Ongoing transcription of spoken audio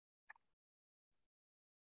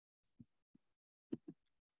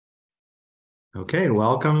Okay,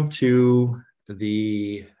 welcome to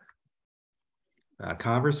the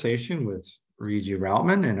conversation with Regi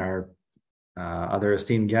Routman and our other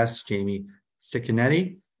esteemed guests, Jamie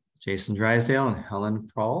Cicconetti, Jason Drysdale, and Helen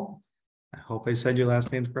Prawl. I hope I said your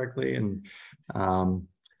last names correctly.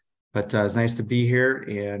 But it's nice to be here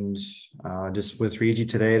and just with Regi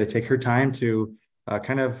today to take her time to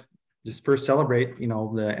kind of just first celebrate,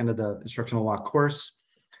 the end of the instructional walk course,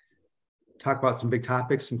 talk about some big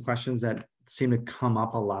topics, some questions that seem to come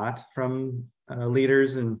up a lot from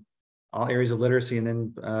leaders in all areas of literacy, and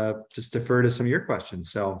then just defer to some of your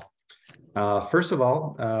questions. So first of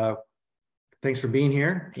all, thanks for being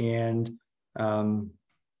here. And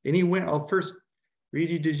first,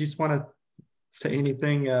 Regi, did you just want to say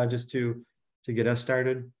anything just to get us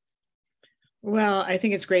started? Well, I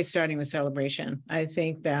think it's great starting with celebration. I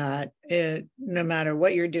think that no matter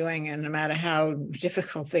what you're doing and no matter how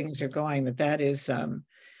difficult things are going, that is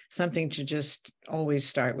something to just always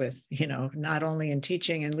start with, not only in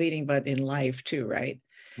teaching and leading, but in life too, right?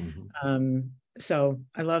 Mm-hmm. So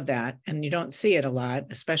I love that. And you don't see it a lot,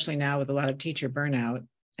 especially now with a lot of teacher burnout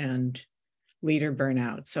and leader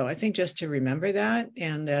burnout. So I think just to remember that,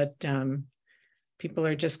 and that people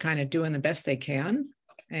are just kind of doing the best they can.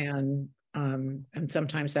 And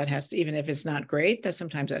sometimes that has to, even if it's not great,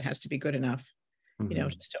 sometimes that has to be good enough, mm-hmm.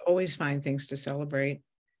 Just to always find things to celebrate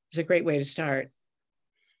is a great way to start.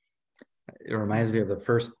 It reminds me of the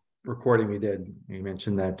first recording we did. You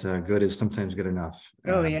mentioned that good is sometimes good enough.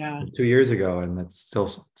 Oh yeah. 2 years ago, and that still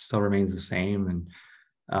remains the same. And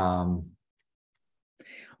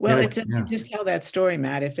well, just tell that story,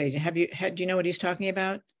 Matt. If they do you know what he's talking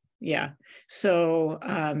about? Yeah. So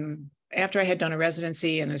after I had done a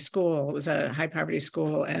residency in a school, it was a high poverty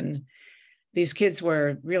school, and these kids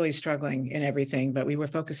were really struggling in everything, but we were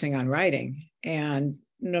focusing on writing. And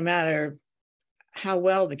no matter how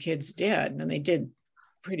well the kids did, and they did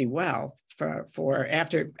pretty well for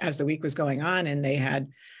after, as the week was going on, and they had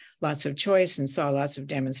lots of choice and saw lots of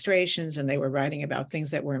demonstrations, and they were writing about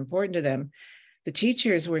things that were important to them. The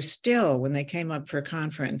teachers were still, when they came up for a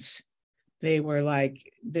conference, they were like,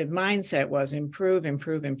 the mindset was improve,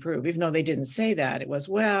 improve, improve. Even though they didn't say that, it was,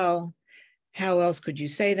 well, how else could you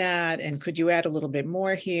say that? And could you add a little bit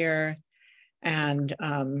more here? And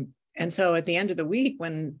so at the end of the week,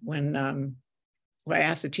 when I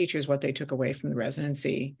asked the teachers what they took away from the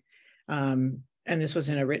residency, and this was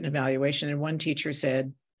in a written evaluation, and one teacher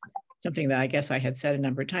said something that I guess I had said a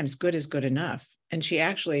number of times: good is good enough. And she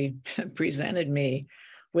actually presented me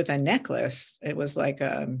with a necklace. It was like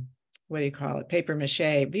what do you call it? Paper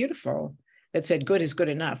mache, beautiful, that said good is good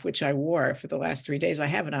enough, which I wore for the last 3 days. I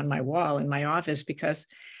have it on my wall in my office because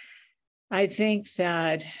I think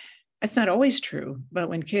that it's not always true, but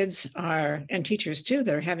when kids are, and teachers too,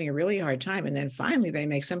 that are having a really hard time, and then finally they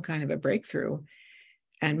make some kind of a breakthrough,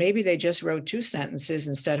 and maybe they just wrote 2 sentences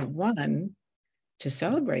instead of 1, to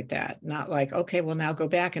celebrate that. Not like, okay, well now go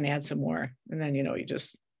back and add some more. And then,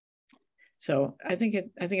 so I think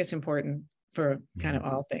it's important for kind of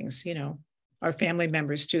all things, our family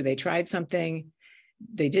members too. They tried something,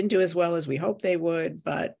 they didn't do as well as we hoped they would,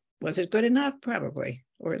 but was it good enough? Probably,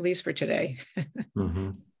 or at least for today. Mm-hmm.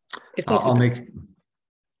 I'll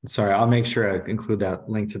make sure I include that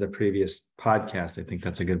link to the previous podcast. I think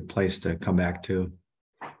that's a good place to come back to.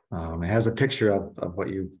 It has a picture of what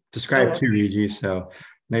you described too, Regi. So,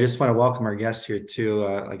 and I just want to welcome our guests here too.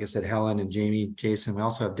 Like I said, Helen and Jamie, Jason. We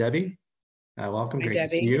also have Debbie. Welcome. Hi, great Debbie.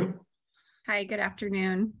 To see you. Hi, good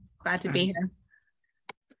afternoon. Glad to be here.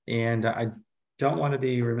 And I don't want to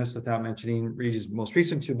be remiss without mentioning Regi's most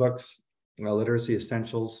recent 2 books, Literacy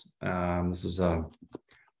Essentials. This is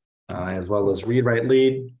as well as Read, Write,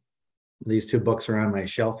 Lead. These 2 books are on my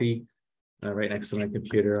shelfie right next to my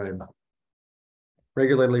computer. I'm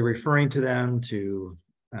regularly referring to them to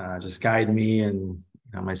just guide me in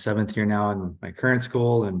my 7th year now in my current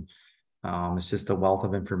school, and it's just a wealth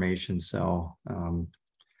of information. So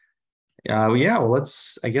well,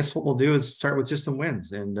 I guess what we'll do is start with just some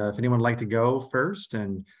wins, and if anyone would like to go first,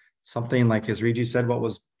 and something like, as Regi said, what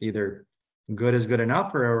was either good is good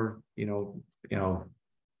enough, or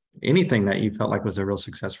anything that you felt like was a real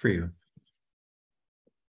success for you.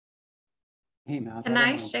 Hey, Matt. Can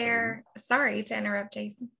I share? Sorry to interrupt,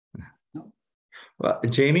 Jason. No. Well,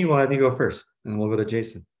 Jamie, we'll have you go first, and we'll go to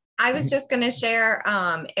Jason. I was just going to share,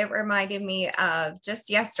 it reminded me of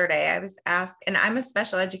just yesterday, I was asked, and I'm a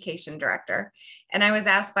special education director, and I was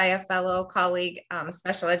asked by a fellow colleague,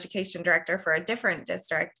 special education director for a different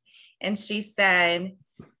district. And she said,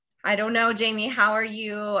 I don't know, Jamie, how are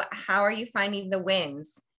you finding the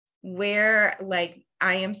wins? Where, like,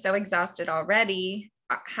 I am so exhausted already.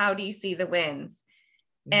 How do you see the wins?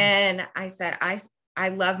 And I said, I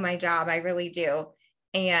love my job. I really do.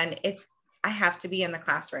 And I have to be in the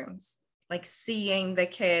classrooms, like seeing the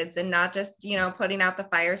kids and not just, putting out the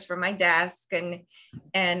fires from my desk and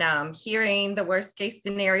hearing the worst case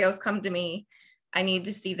scenarios come to me. I need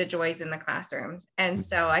to see the joys in the classrooms. And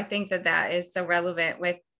so I think that is so relevant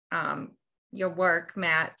with your work,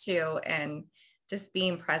 Matt, too, and just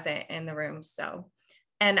being present in the room. So,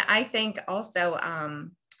 and I think also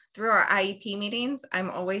through our IEP meetings, I'm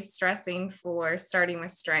always stressing for starting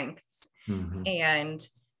with strengths. And,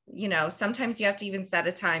 sometimes you have to even set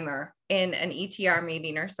a timer in an ETR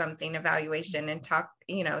meeting or something, evaluation, and talk,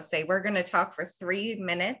 say, we're going to talk for 3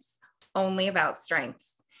 minutes only about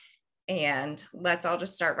strengths. And let's all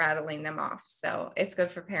just start rattling them off. So it's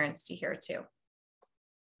good for parents to hear too.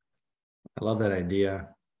 I love that idea,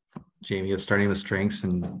 Jamie, of starting with strengths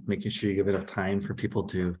and making sure you give enough time for people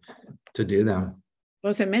to do them.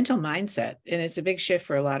 Well, it's a mental mindset, and it's a big shift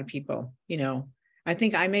for a lot of people. I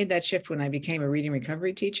think I made that shift when I became a reading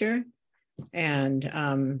recovery teacher. And,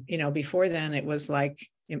 before then it was like,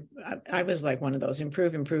 I was like one of those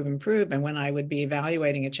improve. And when I would be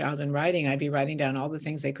evaluating a child in writing, I'd be writing down all the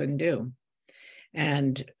things they couldn't do.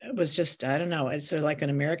 And it was just, I don't know, it's sort of like an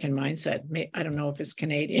American mindset. I don't know if it's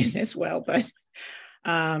Canadian as well, but,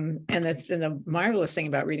 and the marvelous thing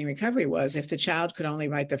about reading recovery was if the child could only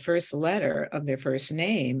write the first letter of their first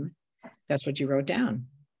name, that's what you wrote down.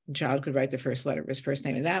 The child could write the first letter of his first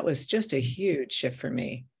name. And that was just a huge shift for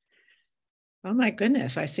me. Oh my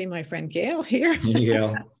goodness, I see my friend Gail here.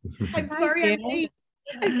 Yeah. I'm sorry I'm late.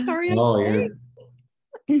 I'm sorry I'm late.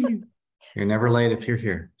 You're never late if you're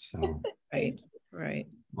here. So Right.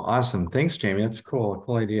 Well, awesome. Thanks, Jamie. That's cool.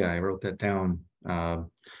 Cool idea. I wrote that down.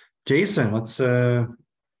 Jason, what's from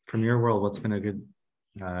your world? What's been a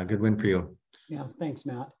good win for you? Yeah, thanks,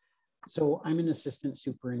 Matt. So I'm an assistant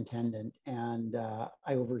superintendent, and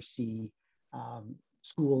I oversee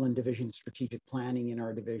school and division strategic planning in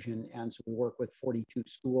our division. And so we work with 42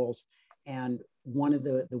 schools. And one of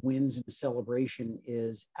the wins and the celebration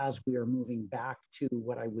is as we are moving back to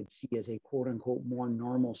what I would see as a quote unquote more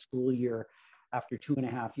normal school year after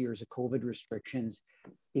 2.5 years of COVID restrictions,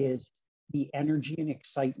 is the energy and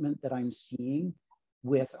excitement that I'm seeing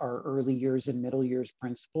with our early years and middle years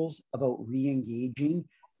principals about re-engaging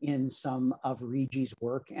in some of Reggie's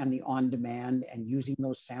work and the on-demand and using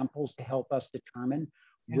those samples to help us determine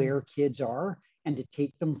where kids are and to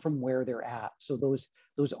take them from where they're at. So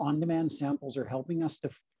those on-demand samples are helping us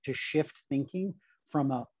to shift thinking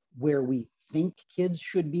from where we think kids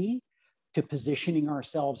should be to positioning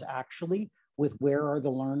ourselves actually with where are the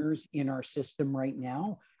learners in our system right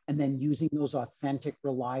now, and then using those authentic,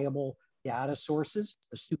 reliable data sources,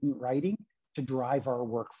 the student writing, to drive our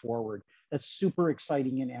work forward. That's super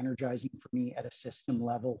exciting and energizing for me at a system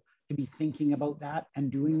level to be thinking about that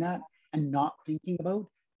and doing that and not thinking about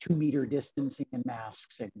 2-meter distancing and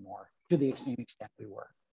masks anymore to the same extent we were.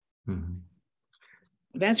 Mm-hmm.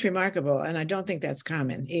 That's remarkable. And I don't think that's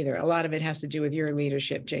common either. A lot of it has to do with your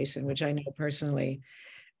leadership, Jason, which I know personally,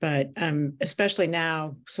 but especially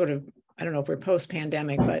now sort of, I don't know if we're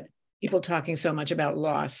post-pandemic, but people talking so much about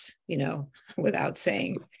loss, without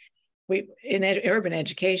saying. In urban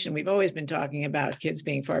education, we've always been talking about kids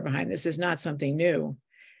being far behind. This is not something new,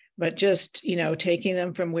 but just, taking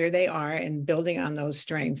them from where they are and building on those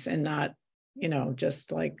strengths and not,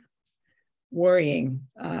 just like worrying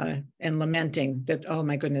and lamenting that, oh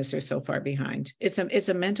my goodness, they're so far behind. It's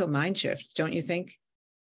a mental mind shift, don't you think?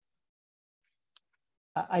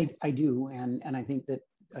 I do. And I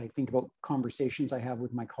think about conversations I have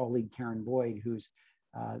with my colleague, Karen Boyd, who's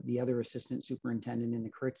the other assistant superintendent in the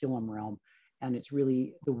curriculum realm. And it's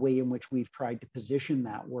really the way in which we've tried to position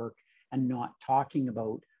that work and not talking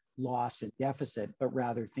about loss and deficit, but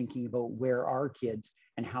rather thinking about where are kids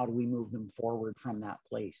and how do we move them forward from that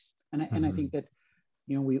place. And I think that,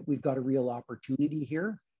 we've got a real opportunity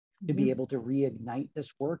here to be able to reignite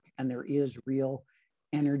this work. And there is real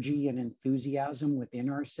energy and enthusiasm within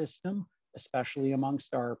our system, especially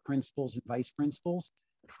amongst our principals and vice principals,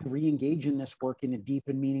 to re-engage in this work in a deep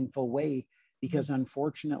and meaningful way, because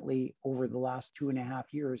unfortunately, over the last 2.5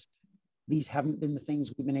 years, these haven't been the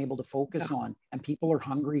things we've been able to focus on, and people are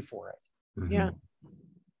hungry for it. Mm-hmm. Yeah,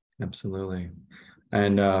 absolutely.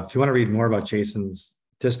 And if you want to read more about Jason's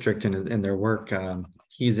district and their work,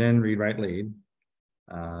 he's in Read, Write, Lead.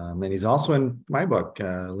 And he's also in my book,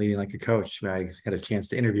 Leading Like a Coach. I had a chance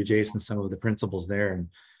to interview Jason, some of the principals there, and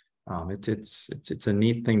it's a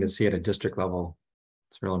neat thing to see at a district level.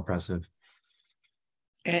 It's real impressive.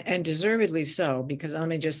 And deservedly so, because let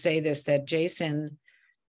me just say this, that Jason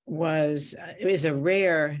is a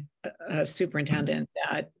rare superintendent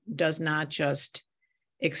that does not just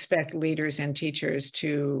expect leaders and teachers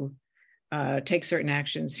to take certain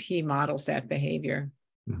actions, he models that behavior.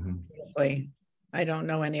 Beautifully. I don't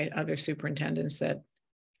know any other superintendents that,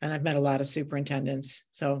 and I've met a lot of superintendents.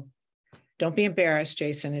 So don't be embarrassed,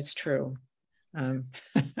 Jason, it's true. But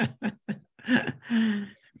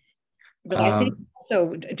I think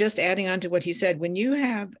also, just adding on to what he said, when you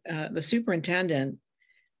have the superintendent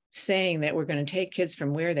saying that we're going to take kids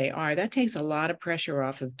from where they are, that takes a lot of pressure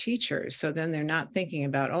off of teachers. So then they're not thinking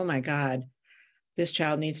about, oh my God, this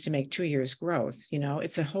child needs to make 2 years growth. You know,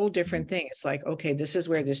 it's a whole different thing. It's like, okay, this is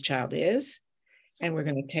where this child is, and we're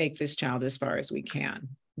going to take this child as far as we can.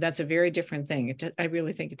 That's a very different thing. I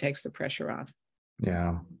really think it takes the pressure off.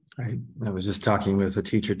 Yeah, I was just talking with a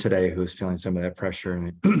teacher today who's feeling some of that pressure,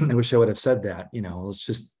 and I wish I would have said that, you know, let's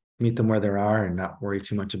just meet them where they are and not worry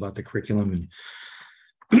too much about the curriculum,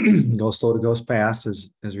 and go slow to go fast,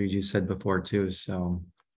 as Reggie said before too. So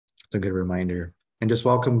it's a good reminder. And just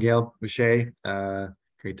welcome Gail Boucher.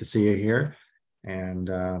 Great to see you here. And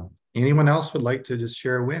anyone else would like to just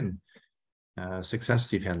share a win,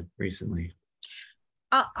 success you've had recently?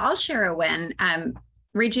 I'll share a win.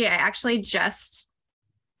 Reggie, I actually just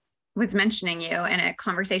was mentioning you in a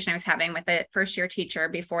conversation I was having with a first-year teacher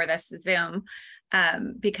before this Zoom,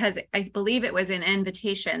 because I believe it was in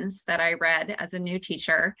invitations that I read as a new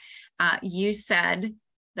teacher. You said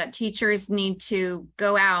that teachers need to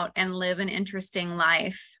go out and live an interesting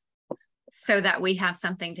life so that we have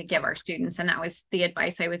something to give our students. And that was the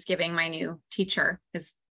advice I was giving my new teacher,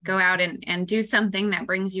 is go out and do something that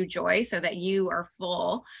brings you joy so that you are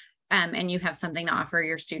full and you have something to offer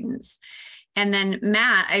your students. And then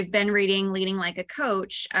Matt, I've been reading Leading Like a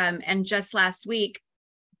Coach. And just last week,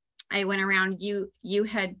 I went around, you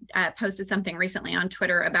had posted something recently on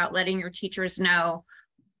Twitter about letting your teachers know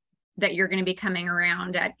that you're going to be coming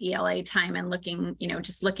around at ELA time and looking, you know,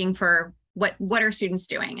 just looking for what are students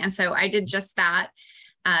doing. And so I did just that,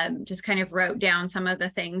 just kind of wrote down some of the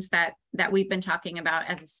things that we've been talking about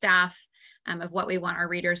as a staff, of what we want our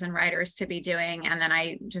readers and writers to be doing. And then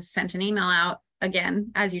I just sent an email out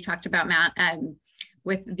again, as you talked about, Matt,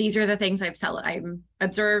 with these are the things I've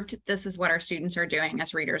observed. This is what our students are doing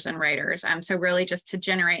as readers and writers. So really just to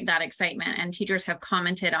generate that excitement. And teachers have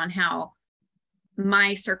commented on how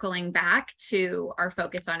my circling back to our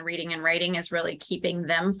focus on reading and writing is really keeping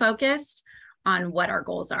them focused on what our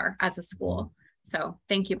goals are as a school. So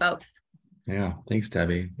thank you both. Yeah, thanks,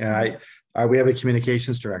 Debbie. Yeah, we have a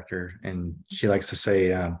communications director, and she likes to say,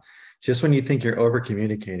 just when you think you're over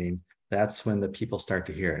communicating, that's when the people start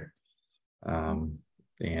to hear it.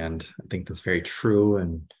 And I think that's very true.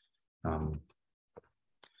 And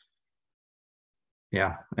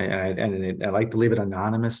yeah, and I like to leave it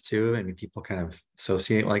anonymous too. I mean, people kind of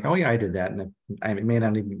associate like, oh yeah, I did that. And it may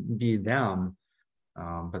not even be them,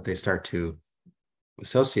 but they start to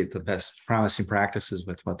associate the best promising practices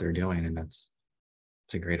with what they're doing. And it's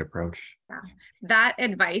a great approach. Yeah. That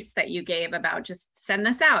advice that you gave about just send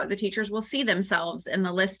this out, the teachers will see themselves in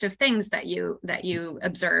the list of things that you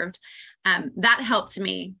observed. That helped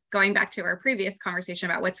me, going back to our previous conversation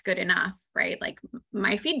about what's good enough, right? Like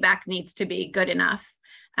my feedback needs to be good enough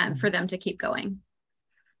for them to keep going.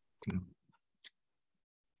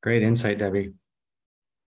 Great insight, Debbie.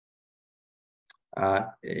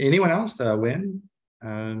 Anyone else win?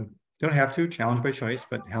 Don't have to, challenge by choice,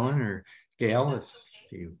 but Helen or Gail, if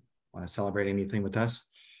you want to celebrate anything with us.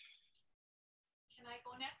 Can I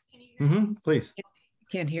go next? Can you hear me? Please.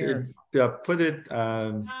 Can't hear. Yeah, put it.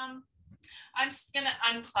 I'm just gonna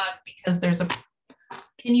unplug because there's a.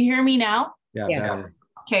 Can you hear me now? Yeah. Yes.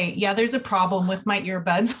 Okay. Yeah, there's a problem with my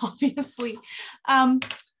earbuds, obviously.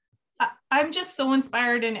 I'm just so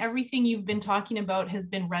inspired, and everything you've been talking about has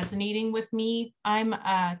been resonating with me. I'm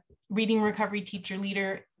a reading recovery teacher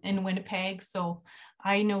leader in Winnipeg, so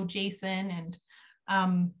I know Jason, and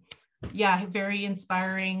yeah, very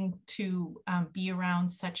inspiring to be around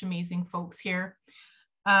such amazing folks here.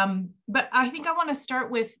 But I think I want to start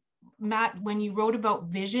with Matt, when you wrote about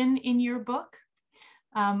vision in your book.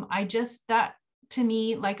 That to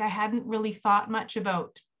me, like I hadn't really thought much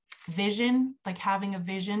about vision, like having a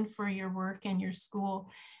vision for your work and your school.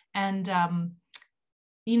 And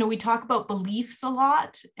you know, we talk about beliefs a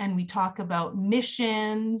lot and we talk about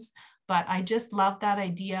missions, but I just love that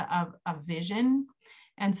idea of a vision.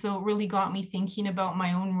 And so it really got me thinking about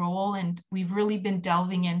my own role. And we've really been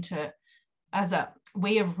delving into, as a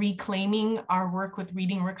way of reclaiming our work with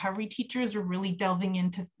reading recovery teachers, we're really delving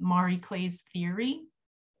into Marie Clay's theory.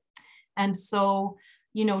 And so,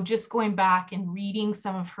 you know, just going back and reading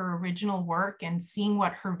some of her original work and seeing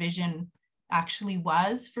what her vision actually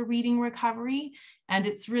was for reading recovery. And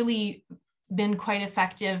it's really been quite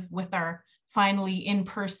effective with our finally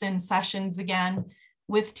in-person sessions again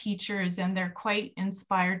with teachers, and they're quite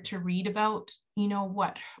inspired to read about, you know,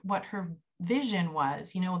 what her vision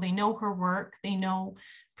was. You know, they know her work, they know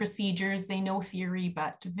procedures, they know theory,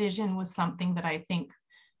 but vision was something that I think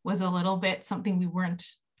was a little bit something we weren't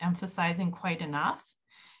emphasizing quite enough.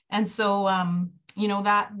 And so, you know,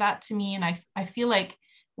 that to me, and I feel like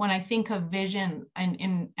when I think of vision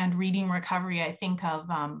and reading recovery, I think of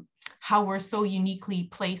how we're so uniquely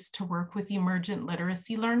placed to work with emergent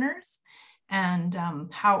literacy learners, and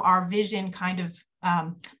how our vision kind of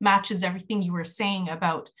matches everything you were saying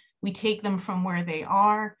about, we take them from where they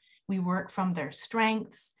are, we work from their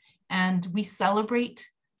strengths, and we celebrate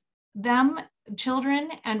them, children,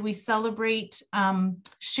 and we celebrate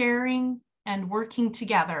sharing and working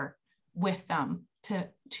together with them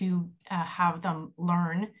to have them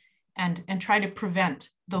learn and try to prevent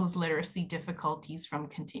those literacy difficulties from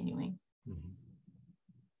continuing.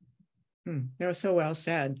 That was so well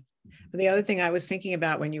said. The other thing I was thinking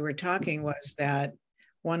about when you were talking was that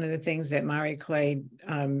one of the things that Marie Clay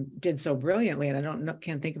did so brilliantly, and I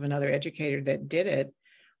can't think of another educator that did it,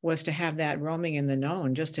 was to have that roaming in the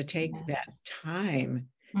known, just to take that time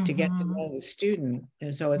to get to know the student.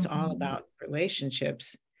 And so it's all about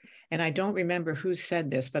relationships. And I don't remember who said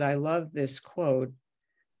this, but I love this quote.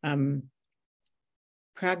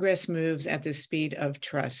 Progress moves at the speed of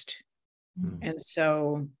trust. And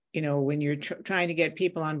so, you know, when you're trying to get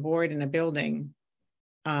people on board in a building,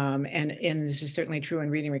 and this is certainly true in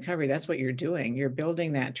reading recovery, that's what you're doing. You're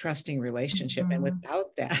building that trusting relationship. And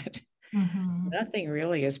without that, nothing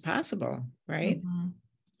really is possible, right?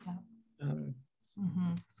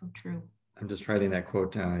 So true. I'm just writing that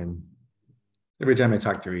quote down. Every time I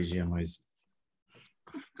talk to Regie, I'm always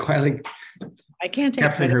quietly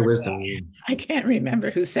capturing her wisdom. I can't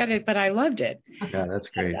remember who said it, but I loved it. Yeah, that's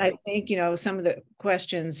great. I think, you know, some of the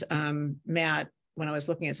questions, Matt, when I was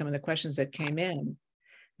looking at some of the questions that came in,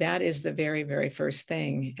 that is the very, very first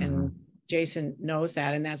thing. And Jason knows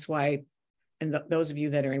that. And that's why, and those of you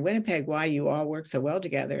that are in Winnipeg, why you all work so well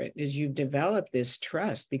together is you've developed this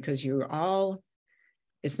trust, because you're all,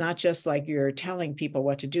 it's not just like you're telling people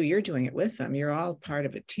what to do, you're doing it with them. You're all part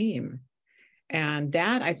of a team. And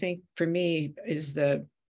that, I think, for me, is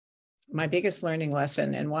my biggest learning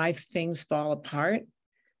lesson, and why things fall apart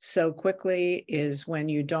so quickly is when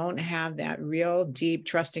you don't have that real deep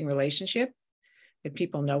trusting relationship, that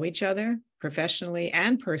people know each other professionally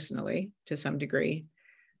and personally to some degree.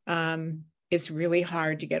 It's really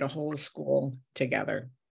hard to get a whole school together.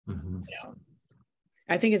 You know?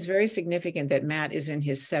 I think it's very significant that Matt is in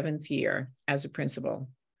his 7th year as a principal.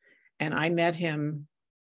 And I met him,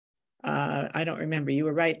 I don't remember, you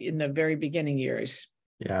were right, in the very beginning years.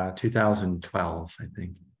 Yeah, 2012, I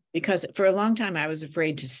think. Because for a long time, I was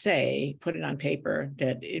afraid to put it on paper,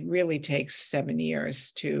 that it really takes 7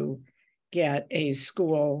 years to get a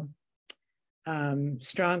school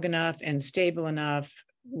strong enough and stable enough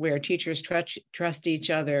where teachers trust each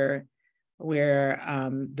other, where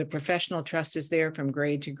the professional trust is there from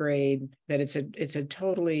grade to grade, that it's a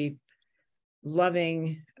totally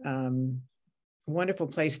loving, wonderful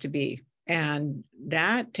place to be. And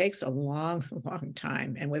that takes a long, long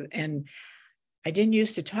time. And I didn't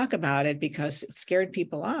used to talk about it because it scared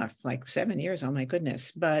people off, like 7 years, oh my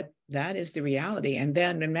goodness. But that is the reality. And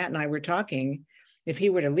then when Matt and I were talking, if he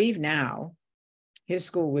were to leave now, his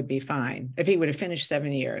school would be fine. If he would have finished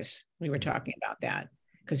 7 years, we were talking about that,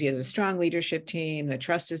 because he has a strong leadership team, the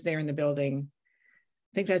trust is there in the building.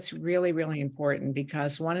 I think that's really, really important,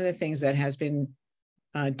 because one of the things that has been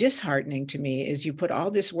disheartening to me is you put all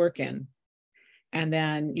this work in, and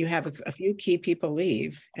then you have a few key people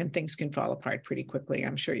leave and things can fall apart pretty quickly.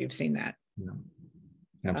 I'm sure you've seen that. Yeah,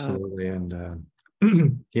 absolutely. And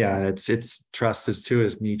yeah, it's trust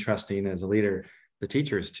is me trusting as a leader, the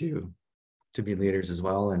teachers to be leaders as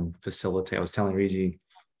well and facilitate. I was telling Regie,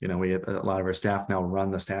 you know, we have a lot of our staff now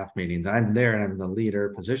run the staff meetings. I'm there and I'm the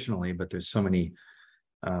leader positionally, but there's so many,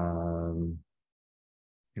 you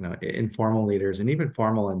know, informal leaders and even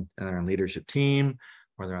formal in our leadership team,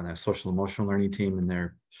 or they're on that social emotional learning team, and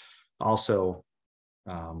they're also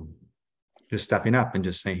just stepping up and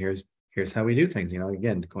just saying, here's how we do things. You know,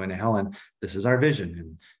 again, going to Helen, this is our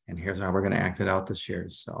vision, and here's how we're going to act it out this year.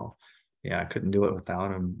 So yeah, I couldn't do it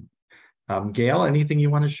without them. Gail, anything you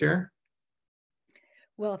want to share?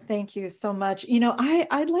 Well, thank you so much. You know,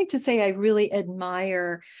 I'd like to say I really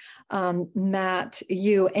admire Matt,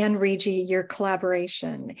 you and Regi, your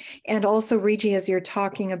collaboration. And also Regi, as you're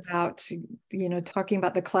talking about, you know, talking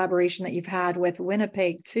about the collaboration that you've had with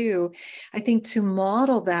Winnipeg too, I think to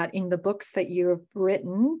model that in the books that you have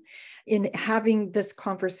written, in having this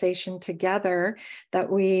conversation together, that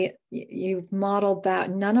you've modeled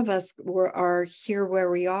that none of us are here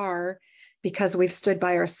where we are because we've stood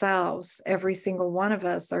by ourselves. Every single one of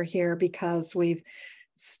us are here because we've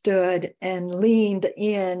stood and leaned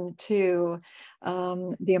into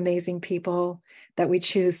the amazing people that we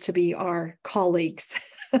choose to be our colleagues.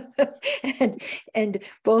 and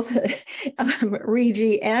both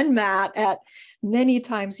Regi and Matt, at many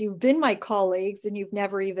times you've been my colleagues and you've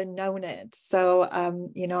never even known it. So,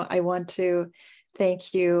 you know, I want to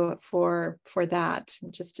thank you for that,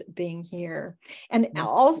 just being here. And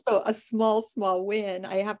also a small win.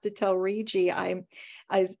 I have to tell Regi, I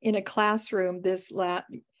was in a classroom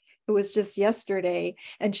it was just yesterday,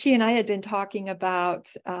 and she and I had been talking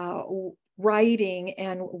about writing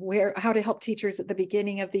and how to help teachers at the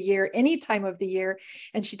beginning of the year, any time of the year.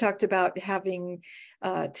 And she talked about having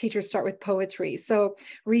teachers start with poetry. So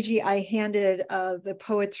Regi, I handed the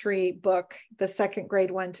poetry book, the second grade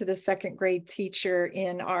one, to the second grade teacher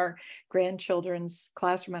in our grandchildren's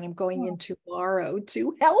classroom. And I'm going in tomorrow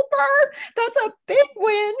to help her. That's a big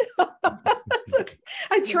win.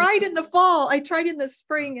 I tried in the fall, I tried in the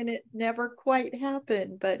spring, and it never quite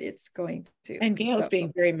happened, but it's going to. And Gail's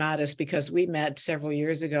being very modest, because we met several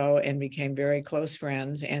years ago and became very close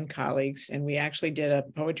friends and colleagues. And we actually did a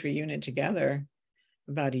poetry unit together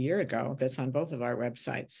about a year ago. That's on both of our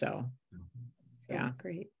websites. So yeah,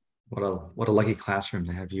 great. What a lucky classroom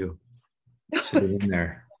to have you sitting in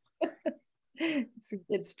there.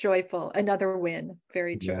 It's joyful. Another win.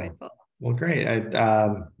 Very joyful. Yeah. Well, great.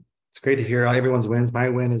 It's great to hear everyone's wins. My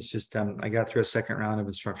win is just I got through a second round of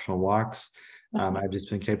instructional walks. I've just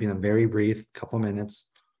been keeping them very brief, couple minutes,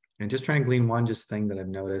 and just trying to glean one thing that I've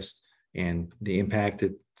noticed and the impact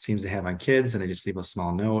it seems to have on kids. And I just leave a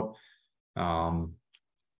small note.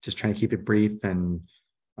 Just trying to keep it brief. And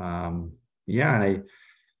yeah, and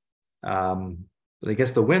I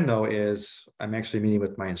guess the win though is I'm actually meeting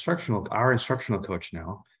with our instructional coach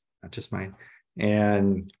now, not just mine.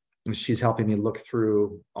 And she's helping me look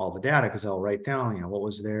through all the data, because I'll write down, you know, what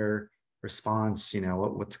was their response, you know,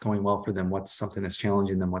 what's going well for them, what's something that's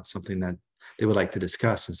challenging them, what's something that they would like to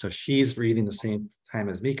discuss. And so she's reading the same time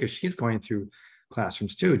as me, because she's going through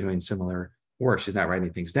classrooms too, doing similar work. She's not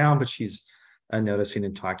writing things down, but she's noticing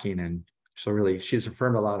and talking. And so really she's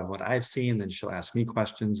affirmed a lot of what I've seen. Then she'll ask me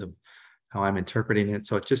questions of how I'm interpreting it.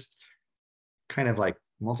 So it's just kind of like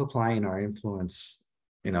multiplying our influence,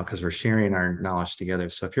 you know, because we're sharing our knowledge together.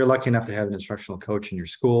 So if you're lucky enough to have an instructional coach in your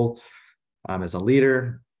school as a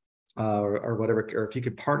leader or whatever, or if you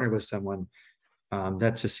could partner with someone,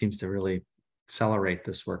 that just seems to really accelerate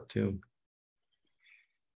this work too.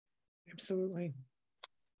 Absolutely.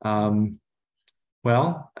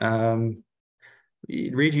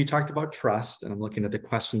 Regi, you talked about trust, and I'm looking at the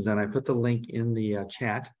questions, and I put the link in the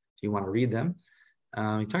chat if you want to read them.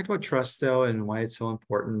 You talked about trust though, and why it's so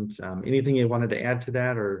important. Anything you wanted to add to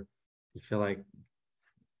that, or you feel like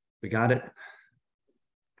we got it?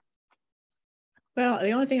 Well,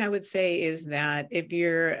 the only thing I would say is that if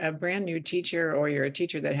you're a brand new teacher, or you're a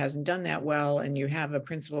teacher that hasn't done that well, and you have a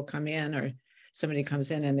principal come in, or somebody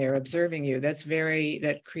comes in and they're observing you,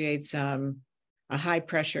 that creates a high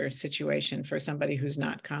pressure situation for somebody who's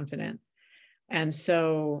not confident. And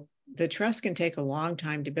so the trust can take a long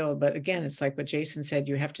time to build. But again, it's like what Jason said,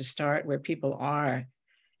 you have to start where people are.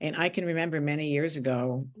 And I can remember many years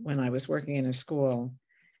ago when I was working in a school,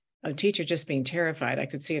 a teacher just being terrified. I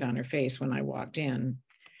could see it on her face when I walked in.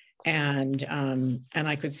 And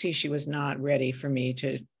I could see she was not ready for me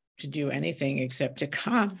to do anything except to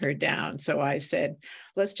calm her down. So I said,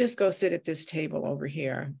 let's just go sit at this table over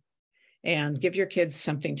here and give your kids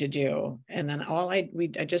something to do. And then I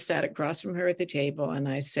just sat across from her at the table, and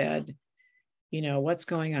I said, you know, what's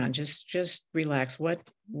going on? Just relax. What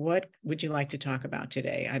would you like to talk about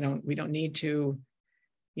today? We don't need to,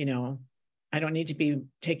 you know, I don't need to be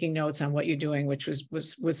taking notes on what you're doing, which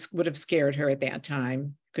would have scared her at that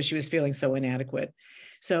time, because she was feeling so inadequate.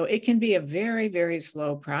 So it can be a very, very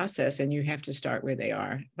slow process, and you have to start where they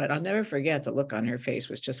are. But I'll never forget the look on her face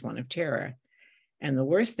was just one of terror. And the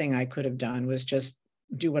worst thing I could have done was just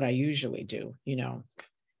do what I usually do, you know.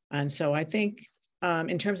 And so I think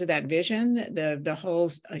in terms of that vision, the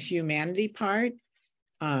whole humanity part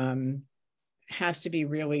has to be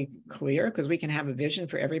really clear, because we can have a vision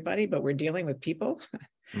for everybody, but we're dealing with people.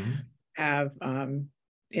 Mm-hmm. Have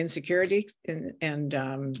insecurity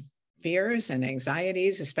and fears and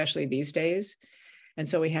anxieties, especially these days. And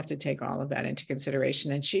so we have to take all of that into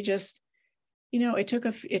consideration. And she just, you know, it took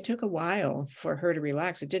a while for her to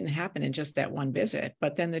relax. It didn't happen in just that one visit,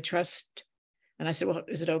 but then the trust. And I said, well,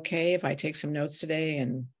 is it okay if I take some notes today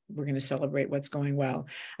and we're going to celebrate what's going well?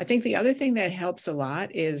 I think the other thing that helps a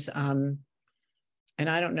lot is, and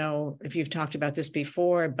I don't know if you've talked about this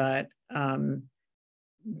before, but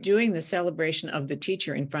doing the celebration of the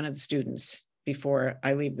teacher in front of the students before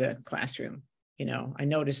I leave the classroom. You know, I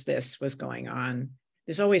noticed this was going on.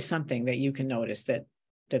 There's always something that you can notice that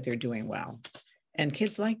they're doing well. And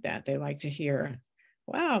kids like that. They like to hear,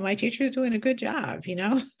 wow, my teacher is doing a good job, you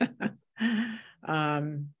know?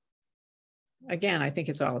 Again, I think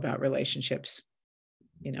it's all about relationships.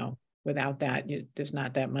 You know, without that, there's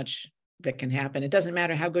not that much that can happen. It doesn't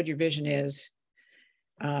matter how good your vision is.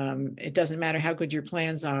 It doesn't matter how good your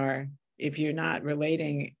plans are. If you're not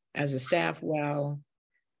relating as a staff well,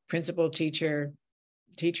 principal, teacher,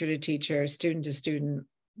 teacher to teacher, student to student,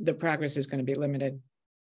 the progress is going to be limited.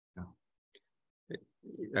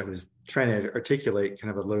 I was trying to articulate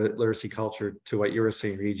kind of a literacy culture to what you were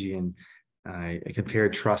saying, Regi, and I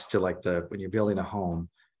compared trust to like when you're building a home.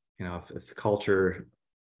 You know, if the culture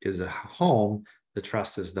is a home, the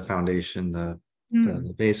trust is the foundation, the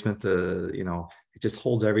basement, you know, it just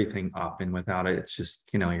holds everything up, and without it, it's just,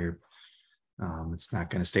 you know, it's not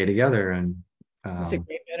going to stay together. And that's a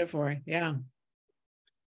great metaphor. Yeah,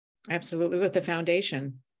 absolutely, with the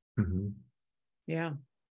foundation. Yeah.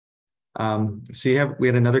 So we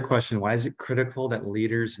had another question. Why is it critical that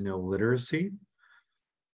leaders know literacy?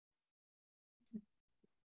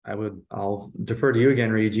 I'll defer to you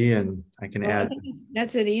again, Regi, and I can add.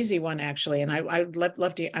 That's an easy one, actually. And I'd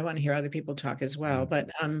love to, I want to hear other people talk as well. But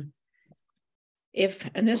and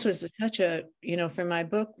this was such a, you know, for my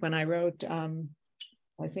book, when I wrote,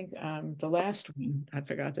 I think the last one, I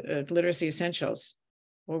forgot, Literacy Essentials.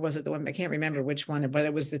 Or was it the one? I can't remember which one, but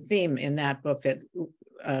it was the theme in that book that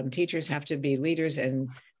teachers have to be leaders and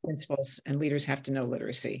principals, and leaders have to know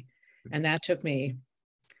literacy. And that took me,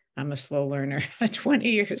 I'm a slow learner, 20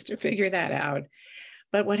 years to figure that out.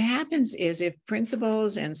 But what happens is if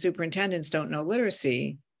principals and superintendents don't know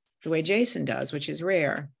literacy the way Jason does, which is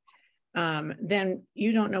rare, then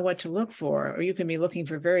you don't know what to look for, or you can be looking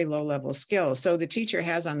for very low level skills. So the teacher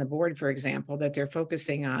has on the board, for example, that they're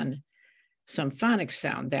focusing on some phonics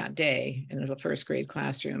sound that day in a first grade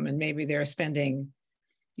classroom, and maybe they're spending,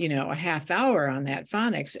 you know, a half hour on that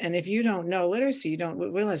phonics. And if you don't know literacy, you don't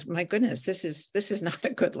realize, my goodness, this is not a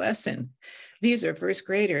good lesson. These are first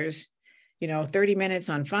graders, you know, 30 minutes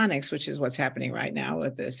on phonics, which is what's happening right now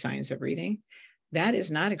with the science of reading. That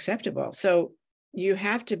is not acceptable. So you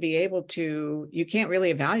have to be able to, you can't really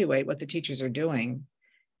evaluate what the teachers are doing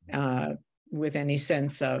with any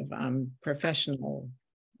sense of professional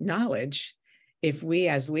knowledge if we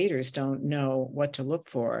as leaders don't know what to look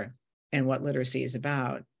for and what literacy is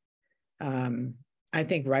about. I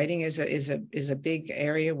think writing is a big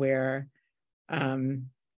area where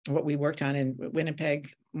what we worked on in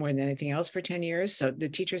Winnipeg more than anything else for 10 years. So the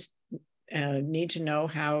teachers need to know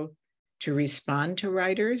how to respond to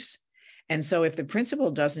writers. And so if the principal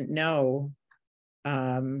doesn't know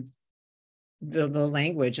the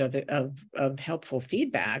language of helpful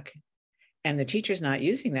feedback, and the teacher's not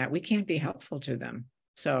using that, we can't be helpful to them.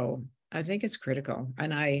 So I think it's critical.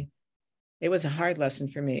 And it was a hard lesson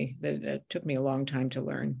for me that it took me a long time to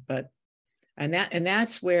learn, and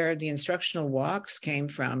that's where the instructional walks came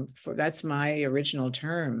from. That's my original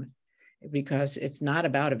term, because it's not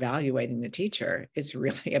about evaluating the teacher. It's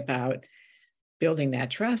really about building that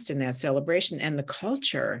trust and that celebration and the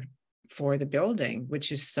culture for the building,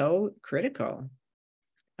 which is so critical.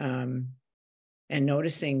 And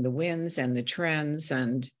noticing the wins and the trends,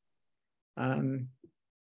 and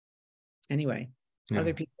anyway,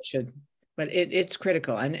 other people should, but it's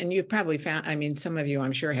critical. And you've probably found, I mean, some of you,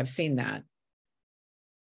 I'm sure, have seen that.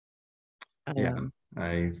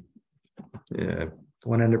 I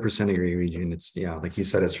 100% agree, Regine. It's, like you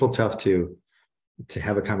said, it's real tough to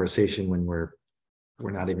have a conversation when we're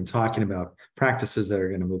not even talking about practices that are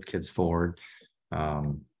going to move kids forward.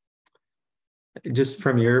 Just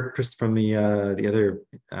from the other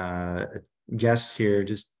guests here,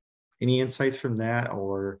 just any insights from that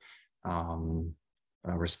or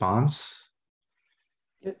a response?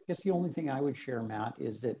 I guess the only thing I would share, Matt,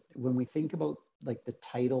 is that when we think about like the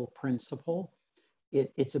title principal,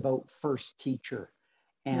 it's about first teacher.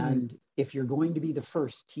 And if you're going to be the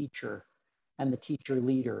first teacher and the teacher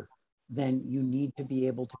leader, then you need to be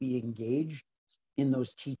able to be engaged in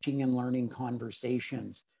those teaching and learning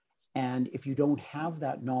conversations. And if you don't have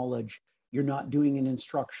that knowledge, You're not doing an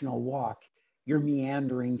instructional walk. You're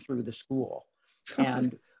meandering through the school.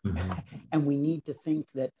 And, and we need to think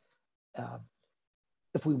that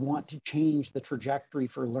if we want to change the trajectory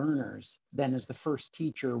for learners, then as the first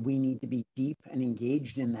teacher, we need to be deep and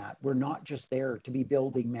engaged in that. We're not just there to be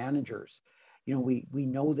building managers. You know, we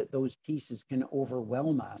know that those pieces can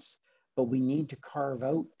overwhelm us, but we need to carve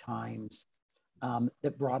out times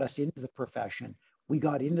that brought us into the profession. We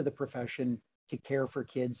got into the profession to care for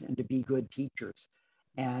kids and to be good teachers.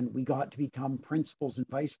 And we got to become principals and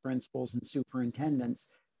vice principals and superintendents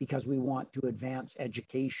because we want to advance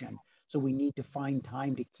education. So we need to find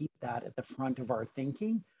time to keep that at the front of our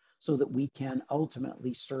thinking so that we can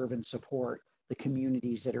ultimately serve and support the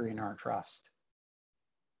communities that are in our trust.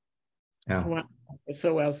 Yeah. Wow. It's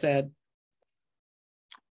so well said.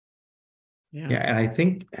 Yeah. And I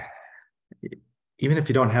think even if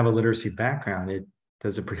you don't have a literacy background, it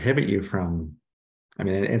doesn't prohibit you from, I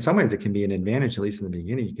mean, in some ways it can be an advantage, at least in the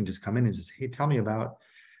beginning. You can just come in and just, hey, tell me about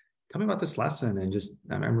this lesson, and just,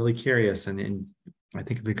 I'm really curious. And I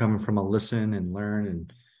think if we come from a listen and learn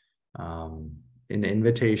and an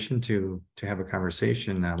invitation to have a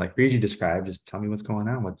conversation, like Regi described, just tell me what's going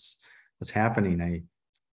on, what's happening.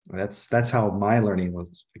 That's how my learning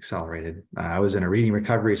was accelerated. I was in a reading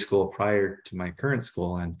recovery school prior to my current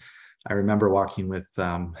school, and I remember walking with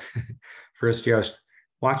first year I was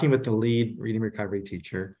walking with the lead reading recovery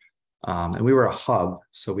teacher, and we were a hub,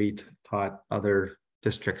 so we taught other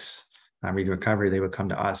districts reading recovery. They would come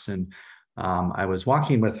to us, and I was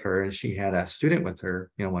walking with her, and she had a student with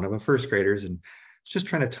her, you know, one of the first graders, and just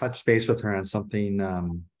trying to touch base with her on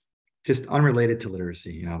something just unrelated to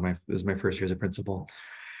literacy. You know, it was my first year as a principal.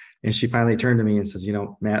 And she finally turned to me and says, you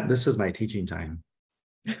know, Matt, this is my teaching time.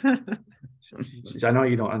 I know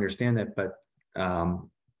you don't understand that, but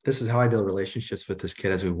this is how I build relationships with this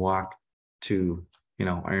kid as we walk to, you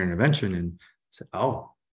know, our intervention. And I said,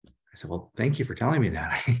 oh, I said, well, thank you for telling me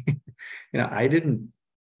that. You know, I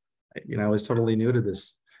was totally new to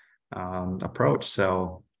this approach.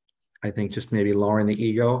 So I think just maybe lowering the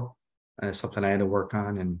ego is something I had to work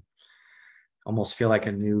on, and almost feel like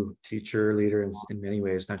a new teacher leader in many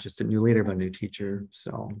ways, not just a new leader, but a new teacher.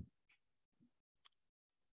 So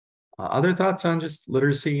other thoughts on just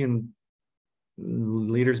literacy and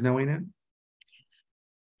leaders knowing it?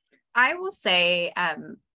 I will say,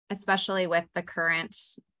 especially with the current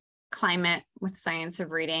climate with science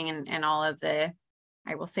of reading and all of the,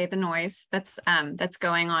 I will say, the noise that's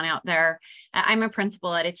going on out there. I'm a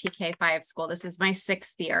principal at a TK5 school. This is my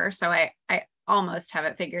 6th year, so I almost have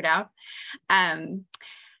it figured out.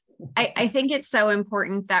 I think it's so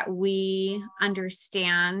important that we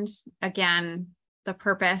understand, again, the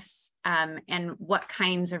purpose and what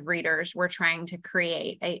kinds of readers we're trying to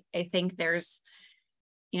create. I think there's,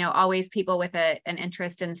 you know, always people with an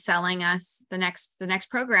interest in selling us the next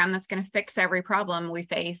program that's going to fix every problem we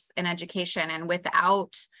face in education, and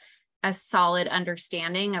without a solid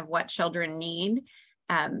understanding of what children need,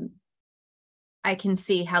 I can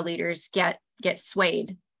see how leaders get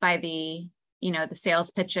swayed by the, you know, the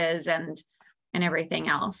sales pitches and everything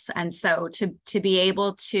else. And so to be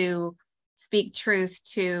able to speak truth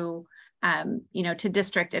to, you know, to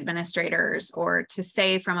district administrators, or to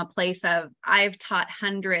say from a place of, I've taught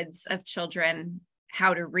hundreds of children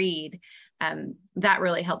how to read, that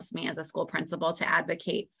really helps me as a school principal to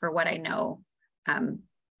advocate for what I know,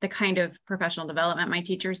 the kind of professional development my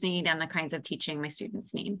teachers need and the kinds of teaching my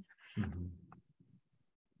students need. Mm-hmm.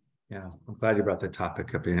 Yeah, I'm glad you brought that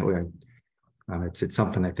topic up. It's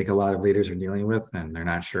something I think a lot of leaders are dealing with, and they're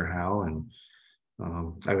not sure how. And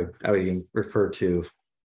I would even refer to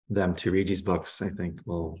them to Regi's books. I think,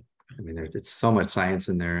 well, I mean, it's so much science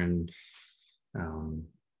in there, and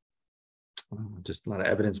just a lot of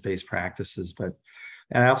evidence-based practices.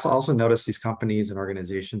 And I also noticed these companies and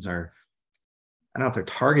organizations are, I don't know if they're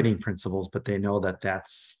targeting principals, but they know that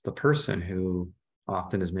that's the person who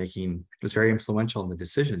often is very influential in the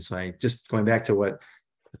decision. So I just, going back to what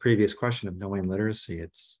the previous question of knowing literacy,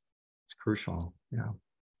 it's crucial. Yeah.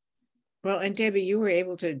 Well, and Debbie, you were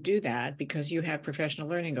able to do that because you have professional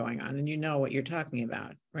learning going on and you know what you're talking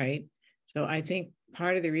about, right? So I think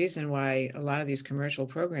part of the reason why a lot of these commercial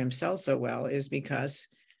programs sell so well is because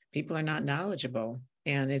people are not knowledgeable,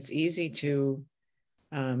 and it's easy to,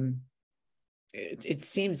 it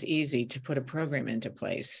seems easy to put a program into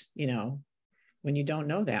place, you know, when you don't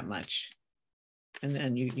know that much, and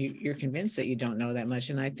then you're convinced that you don't know that much.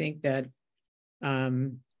 And I think that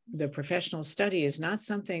the professional study is not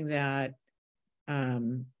something that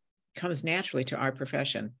comes naturally to our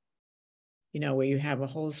profession, you know, where you have a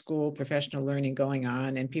whole school professional learning going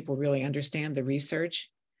on and people really understand the research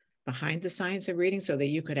behind the science of reading, so that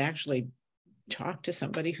you could actually talk to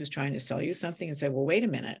somebody who's trying to sell you something and say, well, wait a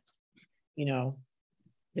minute,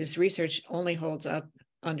 this research only holds up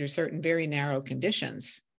under certain very narrow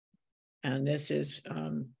conditions. And this is,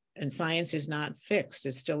 and science is not fixed,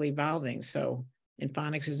 it's still evolving. So, and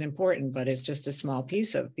phonics is important, but it's just a small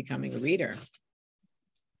piece of becoming a reader.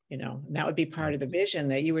 That would be part of the vision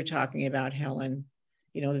that you were talking about, Helen.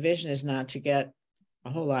 The vision is not to get a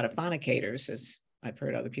whole lot of phonicators, as I've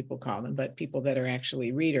heard other people call them, but people that are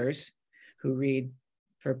actually readers who read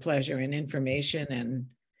for pleasure and information and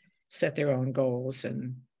set their own goals.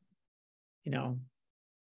 And, Yeah.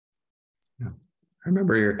 I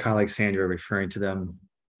remember your colleague Sandra referring to them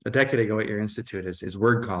a decade ago at your institute as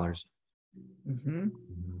word callers.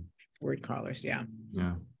 Word callers, yeah.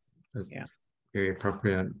 Yeah. Yeah. Very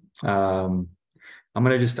appropriate. I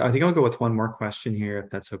think I'll go with one more question here, if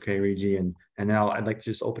that's okay, Regi, and then I'd like to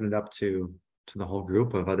just open it up to the whole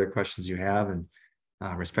group of other questions you have, and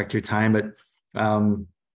respect your time. But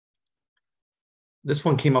this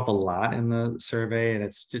one came up a lot in the survey, and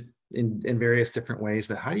it's just in various different ways.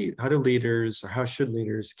 But how do leaders, or how should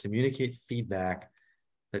leaders communicate feedback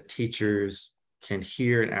that teachers can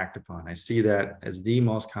hear and act upon? I see that as the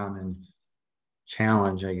most common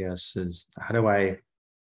challenge, I guess, is how do I,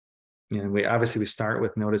 we start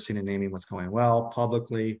with noticing and naming what's going well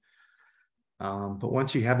publicly. But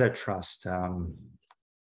once you have that trust, how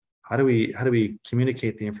do we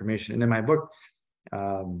communicate the information? And in my book,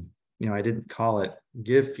 I didn't call it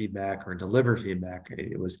give feedback or deliver feedback.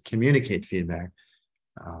 It was communicate feedback,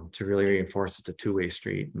 to really reinforce it's a two-way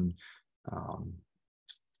street. And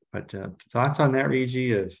but thoughts on that,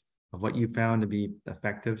 Regi, of what you found to be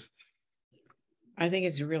effective? I think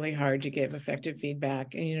it's really hard to give effective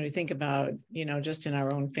feedback. And, you think about, just in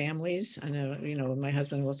our own families, I know, my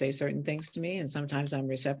husband will say certain things to me, and sometimes I'm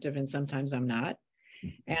receptive and sometimes I'm not.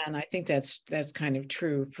 And I think that's kind of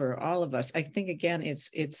true for all of us. I think, again, it's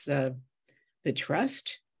the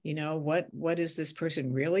trust, what does this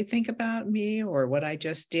person really think about me or what I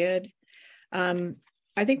just did?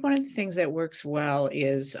 I think one of the things that works well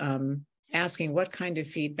is asking, what kind of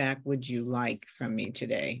feedback would you like from me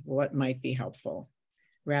today? What might be helpful,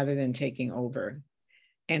 rather than taking over.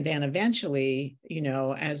 And then eventually,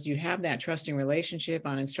 as you have that trusting relationship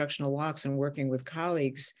on instructional walks and working with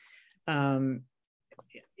colleagues, what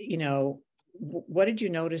did you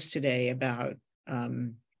notice today about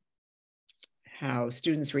how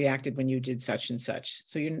students reacted when you did such and such?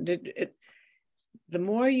 So the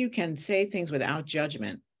more you can say things without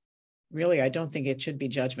judgment, really, I don't think it should be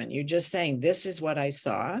judgment. You're just saying, this is what I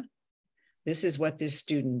saw. This is what this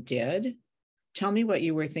student did. Tell me what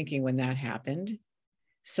you were thinking when that happened.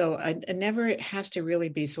 So it never has to really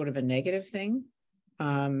be sort of a negative thing.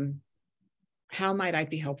 How might I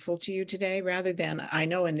be helpful to you today? Rather than, I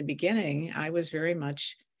know in the beginning, I was very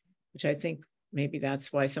much, which I think maybe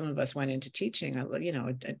that's why some of us went into teaching. I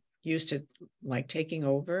used to like taking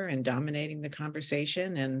over and dominating the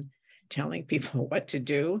conversation and telling people what to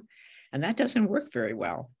do. And that doesn't work very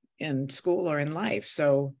well in school or in life.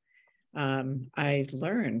 So I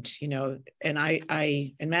learned, and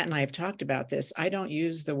and Matt and I have talked about this. I don't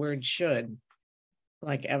use the word should,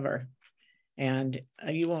 like, ever. And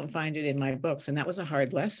you won't find it in my books. And that was a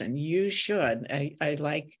hard lesson. You should. I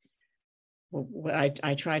like what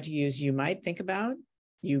I tried to use. You might think about,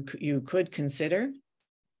 you could consider,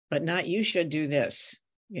 but not you should do this.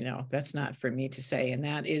 That's not for me to say. And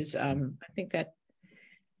that is, I think that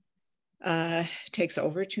takes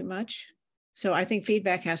over too much. So I think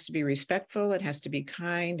feedback has to be respectful. It has to be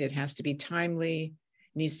kind. It has to be timely.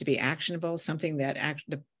 It needs to be actionable, something that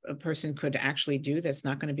a person could actually do that's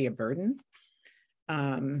not going to be a burden.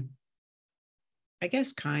 I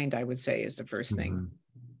guess kind, I would say, is the first thing.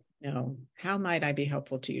 How might I be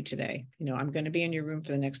helpful to you today? I'm going to be in your room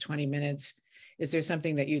for the next 20 minutes. Is there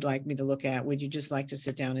something that you'd like me to look at? Would you just like to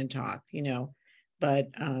sit down and talk? But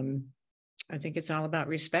I think it's all about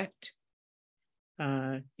respect.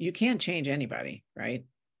 You can't change anybody, right?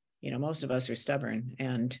 Most of us are stubborn.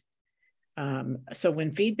 And so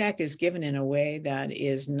when feedback is given in a way that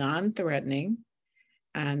is non-threatening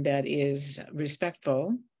and that is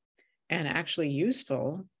respectful and actually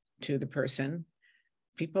useful to the person,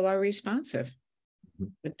 people are responsive.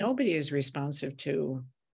 But nobody is responsive to,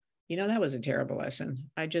 that was a terrible lesson.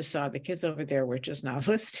 I just saw the kids over there were just not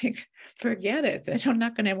listening. Forget it. They're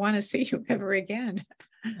not going to want to see you ever again.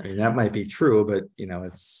 I mean, that might be true, but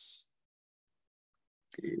it's,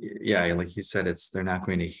 yeah, like you said, they're not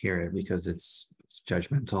going to hear it because it's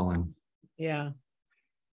judgmental. And yeah,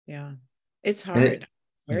 it's hard. It's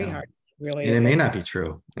very hard, really. And it may not be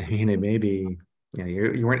true. I mean, it may be,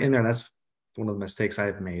 you weren't in there. That's one of the mistakes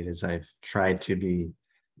I've made, is I've tried to be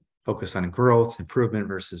focus on growth, improvement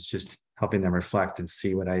versus just helping them reflect and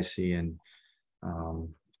see what I see. And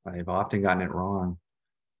I've often gotten it wrong.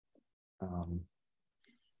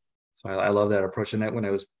 So I love that approach. And that when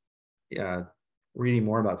I was reading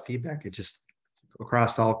more about feedback, it just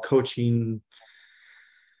across all coaching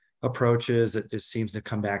approaches, it just seems to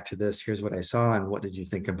come back to this. Here's what I saw, and what did you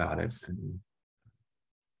think about it? And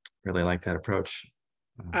really like that approach.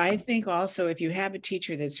 I think also if you have a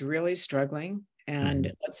teacher that's really struggling,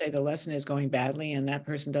 and let's say the lesson is going badly and that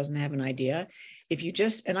person doesn't have an idea, if you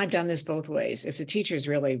just, and I've done this both ways, if the teacher is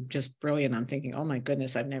really just brilliant, I'm thinking, oh my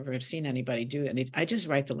goodness, I've never have seen anybody do that. I just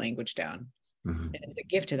write the language down. And it's a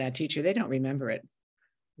gift to that teacher. They don't remember it.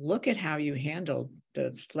 Look at how you handled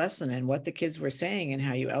the lesson and what the kids were saying and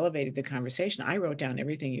how you elevated the conversation. I wrote down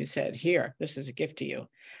everything you said. Here, this is a gift to you.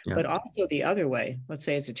 Yeah. But also the other way, let's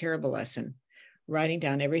say it's a terrible lesson, writing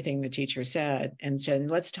down everything the teacher said and said,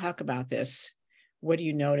 let's talk about this. What do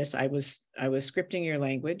you notice? I was scripting your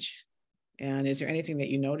language. And is there anything that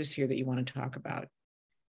you notice here that you want to talk about?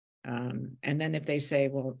 And then if they say,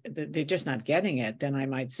 well, they're just not getting it, then I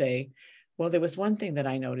might say, well, there was one thing that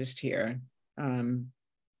I noticed here.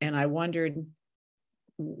 And I wondered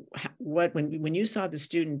what, when you saw the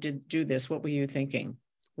student do this, what were you thinking?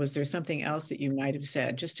 Was there something else that you might have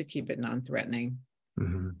said, just to keep it non-threatening?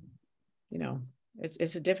 You know,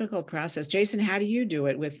 it's a difficult process. Jason, how do you do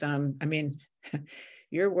it with, I mean,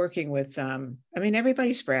 you're working with, I mean,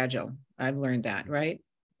 everybody's fragile. I've learned that, right?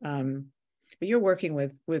 But you're working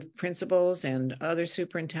with principals and other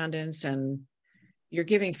superintendents, and you're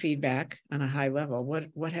giving feedback on a high level.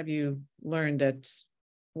 What have you learned that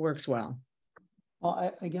works well?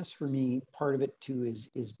 Well, I guess for me, part of it too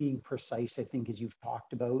is being precise, I think, as you've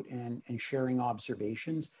talked about, and sharing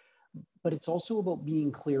observations, but it's also about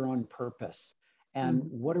being clear on purpose and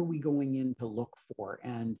what are we going in to look for?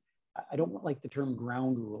 And I don't like the term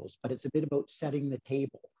ground rules, but it's a bit about setting the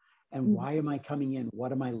table and why am I coming in?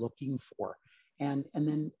 What am I looking for? And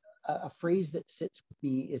then a phrase that sits with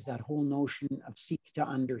me is that whole notion of seek to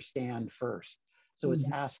understand first. So it's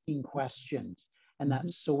asking questions, and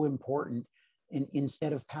that's so important. And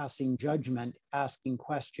instead of passing judgment, asking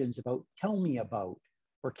questions about, tell me about,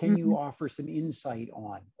 or can you offer some insight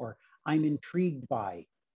on, or I'm intrigued by,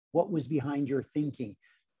 what was behind your thinking?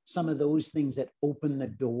 Some of those things that open the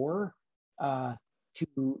door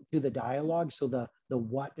to the dialogue. So the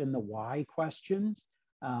what and the why questions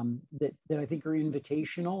that I think are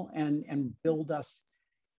invitational and build us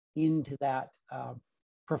into that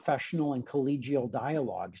professional and collegial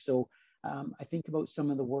dialogue. So I think about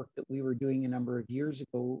some of the work that we were doing a number of years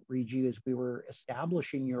ago, Regi, as we were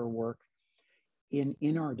establishing your work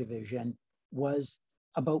in our division, was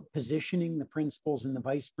about positioning the principals and the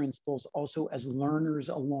vice principals also as learners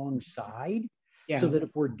alongside, so that if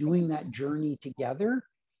we're doing that journey together,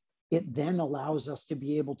 it then allows us to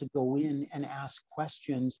be able to go in and ask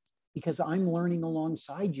questions because I'm learning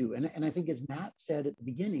alongside you. And I think, as Matt said at the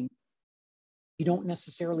beginning, you don't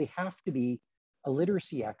necessarily have to be a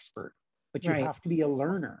literacy expert, but you have to be a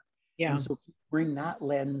learner. And so bring that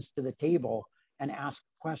lens to the table and ask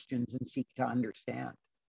questions and seek to understand.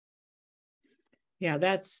 Yeah,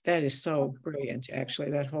 that is so brilliant.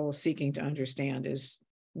 Actually, that whole seeking to understand is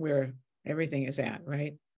where everything is at,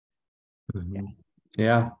 right?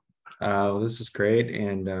 Yeah. This is great.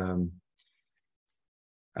 And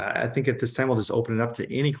I think at this time, we'll just open it up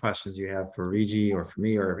to any questions you have for Regi or for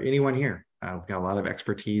me or anyone here. We've got a lot of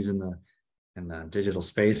expertise in the digital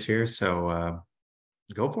space here. So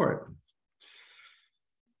go for it.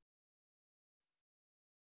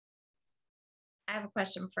 I have a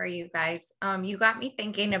question for you guys. You got me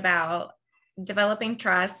thinking about developing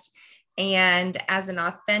trust, and as an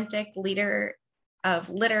authentic leader of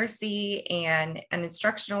literacy and an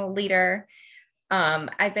instructional leader,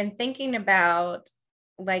 I've been thinking about,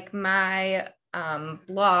 like, my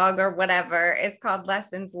blog or whatever is called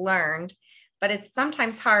Lessons Learned, but it's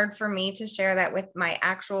sometimes hard for me to share that with my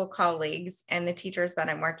actual colleagues and the teachers that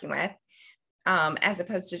I'm working with, as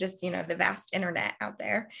opposed to just, the vast internet out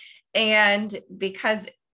there. And because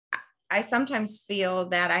I sometimes feel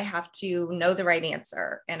that I have to know the right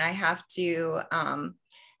answer, and I have to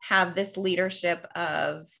have this leadership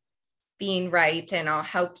of being right, and I'll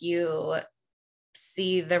help you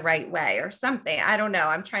see the right way or something. I don't know.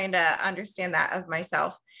 I'm trying to understand that of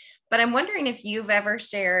myself. But I'm wondering if you've ever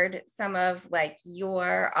shared some of, like,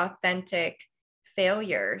 your authentic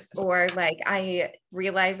failures, or like, I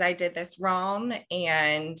realized I did this wrong,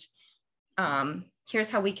 and here's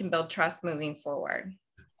how we can build trust moving forward.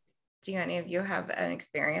 Do any of you have an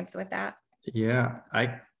experience with that? Yeah,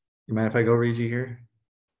 you mind if I go, Regi, here?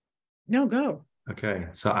 No, go. Okay,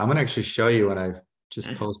 so I'm gonna actually show you what I've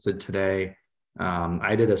just posted today.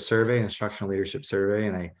 I did a survey, an instructional leadership survey,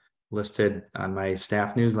 and I listed on my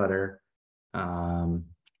staff newsletter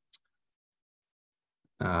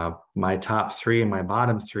my top 3 and my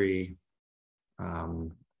bottom 3.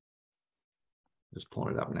 Just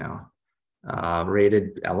pulling it up now.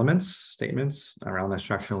 Rated elements, statements around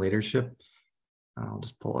instructional leadership. I'll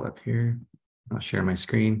just pull it up here. I'll share my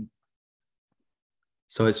screen.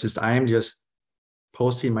 So it's just, I am just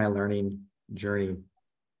posting my learning journey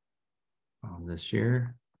this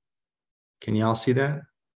year. Can you all see that?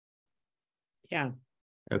 Yeah.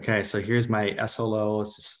 Okay, so here's my SLO,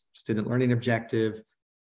 it's just student learning objective.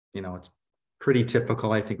 You know, it's pretty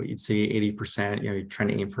typical. I think what you'd see 80%, you know, you're trying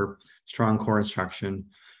to aim for strong core instruction.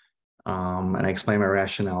 And I explain my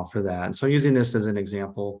rationale for that. And so using this as an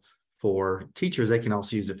example for teachers, they can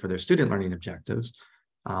also use it for their student learning objectives.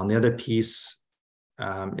 The other piece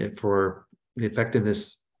for the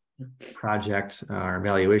effectiveness project or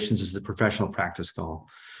evaluations is the professional practice goal.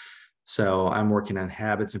 So I'm working on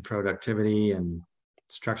habits and productivity and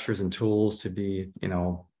structures and tools to be, you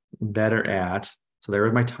know, better at. So there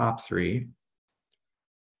are my top 3.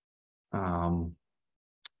 And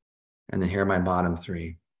then here are my bottom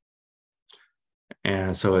 3.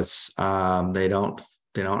 And so it's they don't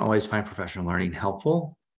always find professional learning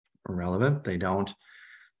helpful or relevant. They don't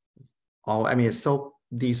all, I mean, it's still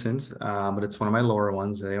decent, but it's one of my lower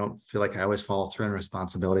ones. They don't feel like I always follow through on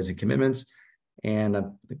responsibilities and commitments. And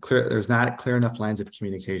there's not clear enough lines of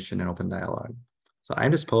communication and open dialogue. So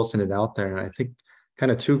I'm just posting it out there. And I think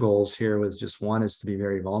kind of 2 goals here was just, one is to be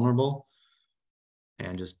very vulnerable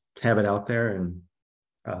and just have it out there. And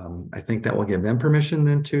I think that will give them permission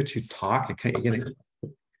then to talk.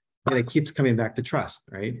 It keeps coming back to trust,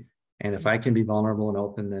 right? And if I can be vulnerable and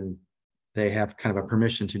open, then they have kind of a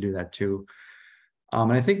permission to do that too.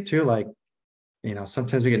 And I think too, like, you know,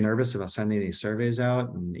 sometimes we get nervous about sending these surveys out,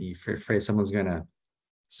 and you're afraid someone's going to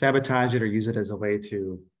sabotage it or use it as a way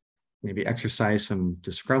to maybe exercise some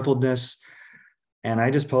disgruntledness. And I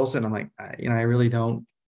just post it, and I'm like, you know, I really don't.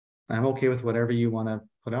 I'm okay with whatever you want to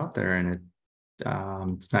put out there, and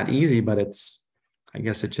it's not easy, but I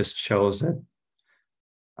guess it just shows that,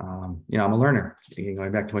 you know, I'm a learner.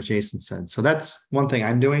 Going back to what Jason said, so that's one thing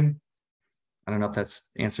I'm doing. I don't know if that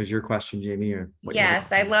answers your question, Jamie, or what.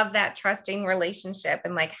 Yes, I love that trusting relationship,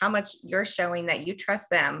 and like how much you're showing that you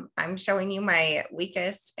trust them. I'm showing you my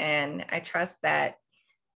weakest, and I trust that,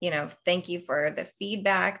 you know, thank you for the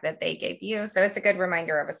feedback that they gave you. So it's a good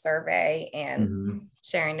reminder of a survey and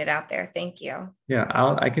sharing it out there. Thank you. Yeah,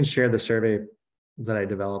 I can share the survey that I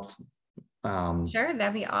developed. Sure,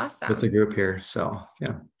 that'd be awesome. With the group here. So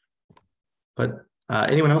yeah. But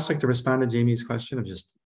anyone else like to respond to Jamie's question of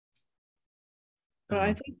just?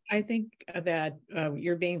 Well, I think that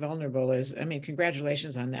you're being vulnerable is, I mean,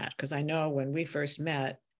 congratulations on that. Because I know when we first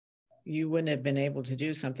met, you wouldn't have been able to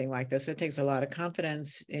do something like this. It takes a lot of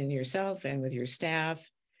confidence in yourself and with your staff.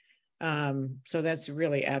 So that's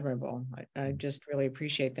really admirable. I just really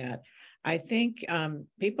appreciate that. I think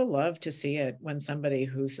people love to see it when somebody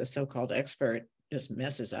who's a so-called expert just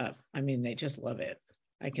messes up. I mean, they just love it.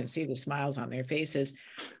 I can see the smiles on their faces.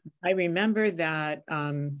 I remember that,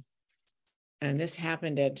 and this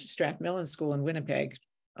happened at Strathmillan School in Winnipeg,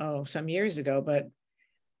 some years ago, but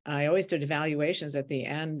I always did evaluations at the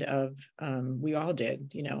end of, we all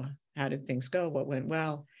did, you know, how did things go? What went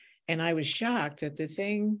well? And I was shocked that the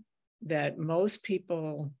thing that most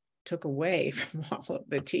people took away from all of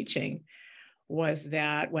the teaching was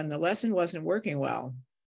that when the lesson wasn't working well,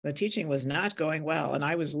 the teaching was not going well, and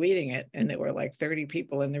I was leading it, and there were like 30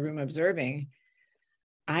 people in the room observing,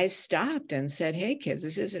 I stopped and said, hey kids,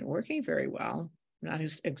 this isn't working very well. I'm not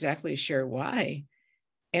exactly sure why.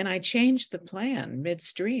 And I changed the plan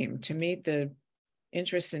midstream to meet the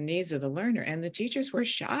interests and needs of the learner. And the teachers were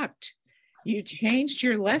shocked. You changed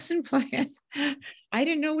your lesson plan. I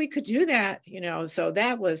didn't know we could do that, you know. So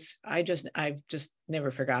that was, I've just never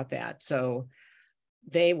forgot that. So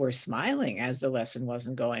they were smiling as the lesson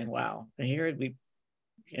wasn't going well. And here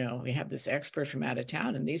we have this expert from out of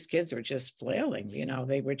town, and these kids were just flailing, you know,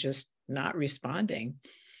 they were just not responding.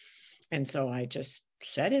 And so I just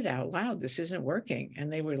said it out loud, this isn't working.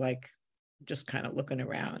 And they were like, just kind of looking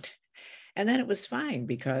around. And then it was fine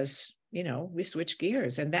because, you know, we switched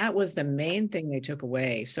gears, and that was the main thing they took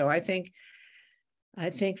away. So I think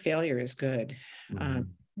failure is good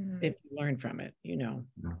if you learn from it, you know.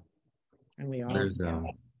 And we all.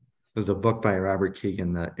 There's a book by Robert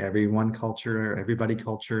Keegan, the Everybody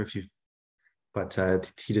Culture.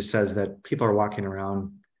 But he just says that people are walking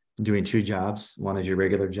around doing 2 jobs. One is your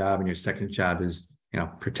regular job, and your second job is, you know,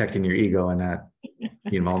 protecting your ego and not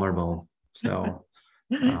being vulnerable. So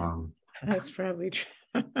That's probably true.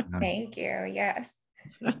 Thank you. Yes.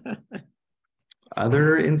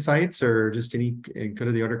 Other insights or just any good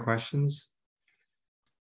of the order questions?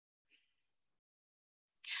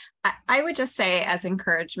 I would just say as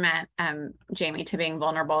encouragement, Jamie, to being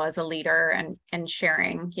vulnerable as a leader and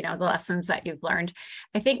sharing, the lessons that you've learned.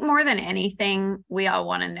 I think more than anything, we all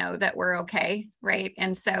want to know that we're okay, right?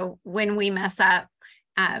 And so when we mess up,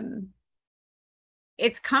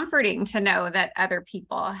 it's comforting to know that other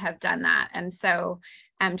people have done that. And so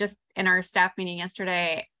just in our staff meeting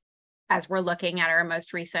yesterday, as we're looking at our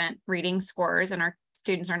most recent reading scores, and our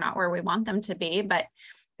students are not where we want them to be, but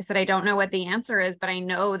I said, I don't know what the answer is, but I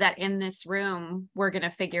know that in this room, we're going to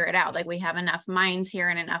figure it out. Like, we have enough minds here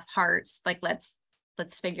and enough hearts. Like, let's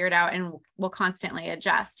figure it out, and we'll constantly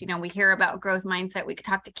adjust. We hear about growth mindset. We could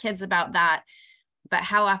talk to kids about that, but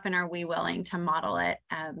how often are we willing to model it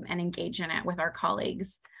and engage in it with our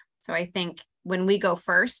colleagues? So I think when we go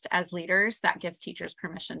first as leaders, that gives teachers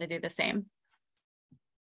permission to do the same.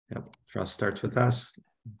 Yep, trust starts with us.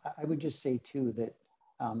 I would just say too that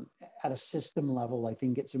at a system level, I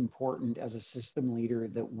think it's important as a system leader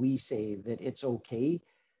that we say that it's okay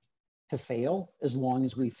to fail as long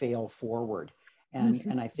as we fail forward.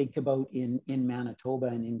 And I think about in Manitoba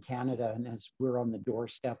and in Canada, and as we're on the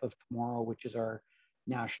doorstep of tomorrow, which is our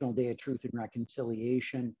National Day of Truth and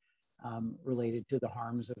Reconciliation, related to the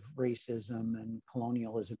harms of racism and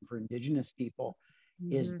colonialism for Indigenous people,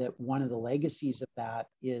 is that one of the legacies of that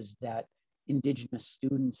is that Indigenous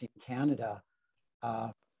students in Canada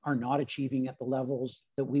are not achieving at the levels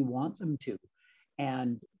that we want them to.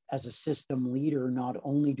 And as a system leader, not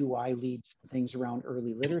only do I lead some things around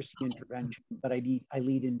early literacy intervention, but I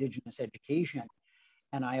lead Indigenous education.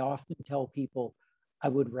 And I often tell people, I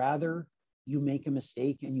would rather you make a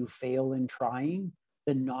mistake and you fail in trying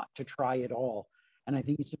than not to try at all. And I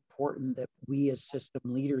think it's important that we as system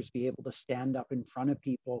leaders be able to stand up in front of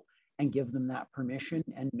people and give them that permission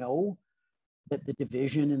and know that the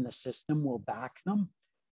division in the system will back them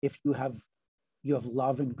if you have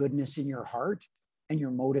love and goodness in your heart and you're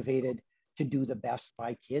motivated to do the best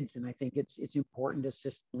by kids. And I think it's important as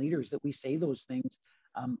system leaders that we say those things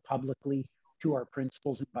publicly to our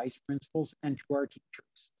principals and vice principals and to our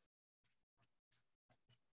teachers.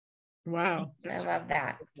 Wow. I love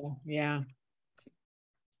that. Yeah.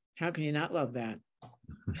 How can you not love that?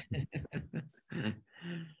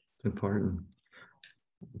 It's important.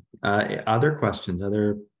 Other questions?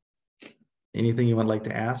 Anything you would like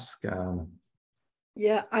to ask?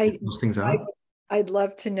 Yeah, those things out. I'd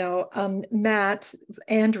love to know, Matt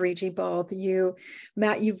and Regi, both.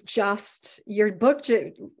 Matt, your book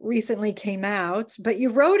recently came out, but you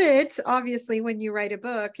wrote it, obviously, when you write a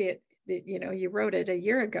book, you wrote it a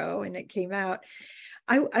year ago and it came out.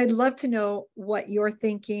 I'd love to know what you're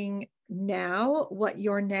thinking now, what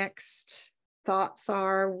your next thoughts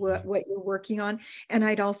are, what you're working on. And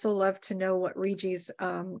I'd also love to know what Regi's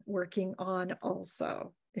working on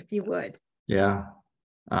also, if you would. Yeah,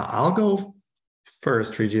 I'll go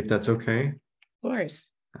first, Regi, if that's okay. Of course.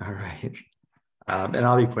 All right. And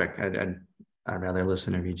I'll be quick. I'd rather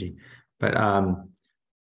listen to Regi. But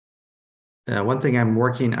one thing I'm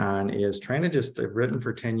working on is trying to I've written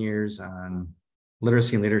for 10 years on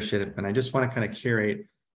literacy and leadership, and I just want to kind of curate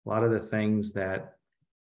a lot of the things that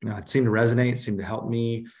seem to resonate, seem to help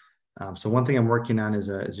me. So one thing I'm working on is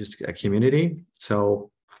just a community.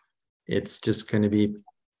 So it's just going to be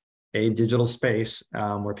a digital space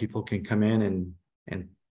where people can come in and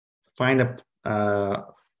find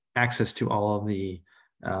access to all of the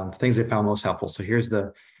things they found most helpful. So here's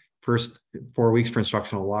the first 4 weeks for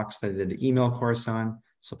instructional walks that I did the email course on,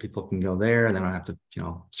 so people can go there and they don't have to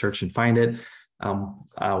search and find it.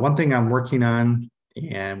 One thing I'm working on,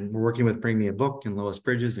 and we're working with Bring Me a Book, and Lois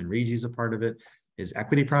Bridges and Regi's a part of it, is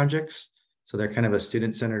equity projects. So they're kind of a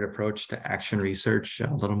student-centered approach to action research,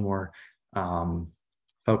 a little more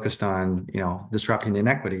focused on disrupting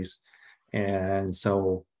inequities. And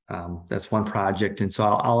so that's one project. And so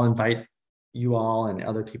I'll invite you all and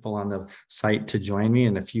other people on the site to join me.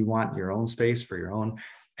 And if you want your own space for your own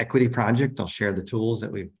equity project, I'll share the tools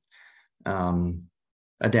that we've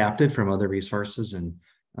adapted from other resources, and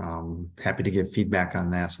happy to give feedback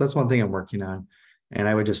on that. So that's one thing I'm working on. And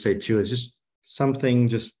I would just say too, is just something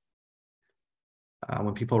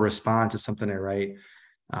when people respond to something I write,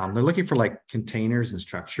 they're looking for like containers and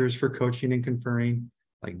structures for coaching and conferring,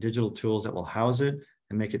 like digital tools that will house it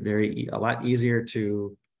and make it a lot easier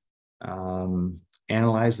to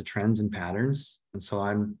analyze the trends and patterns. And so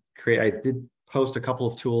I did post a couple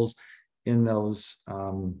of tools in those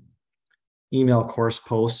email course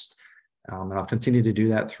posts, and I'll continue to do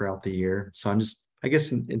that throughout the year. So I'm just, I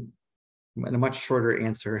guess, in a much shorter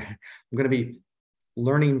answer, I'm going to be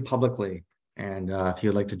learning publicly. And if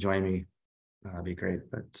you'd like to join me, that'd be great.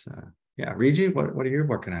 But yeah, Regi, what are you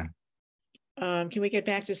working on? Can we get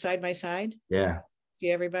back to side by side? Yeah. See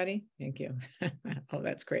everybody? Thank you. Oh,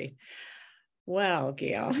 that's great. Well,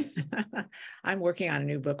 Gail, I'm working on a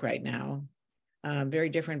new book right now. Very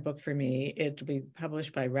different book for me. It'll be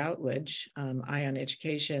published by Routledge, Eye on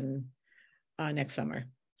Education, next summer.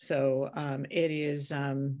 So it is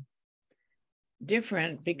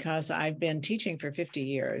different because I've been teaching for 50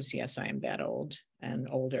 years. Yes, I am that old and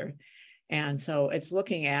older. And so it's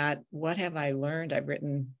looking at what have I learned? I've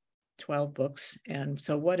written 12 books. And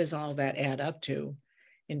so what does all that add up to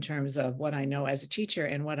in terms of what I know as a teacher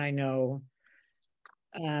and what I know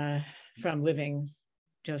from living,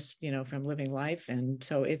 just, from living life. And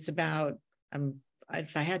so it's about,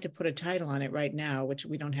 if I had to put a title on it right now, which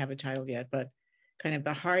we don't have a title yet, but kind of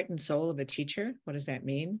the heart and soul of a teacher. What does that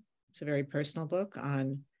mean? It's a very personal book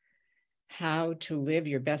on how to live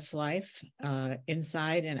your best life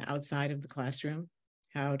inside and outside of the classroom,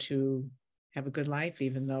 how to have a good life,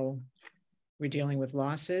 even though we're dealing with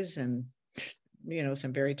losses and,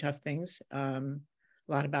 some very tough things. A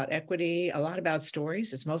lot about equity, a lot about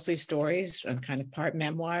stories. It's mostly stories, kind of part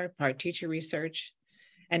memoir, part teacher research,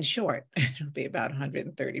 and short. It'll be about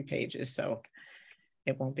 130 pages, so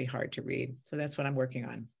it won't be hard to read. So that's what I'm working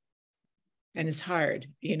on. And it's hard.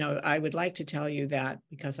 I would like to tell you that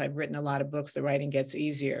because I've written a lot of books, the writing gets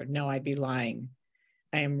easier. No, I'd be lying.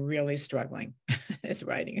 I am really struggling. This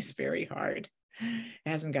writing is very hard. It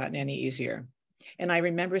hasn't gotten any easier. And I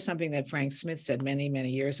remember something that Frank Smith said many, many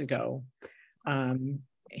years ago.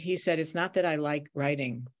 He said, it's not that I like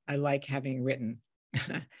writing, I like having written.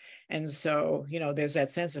 And so, there's that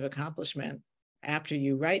sense of accomplishment after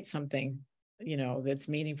you write something, that's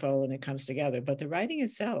meaningful and it comes together. But the writing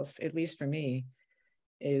itself, at least for me,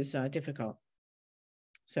 is difficult.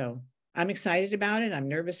 So I'm excited about it. I'm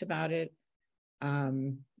nervous about it.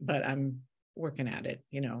 But I'm working at it,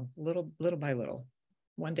 little by little,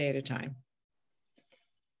 one day at a time.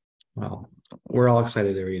 Well, we're all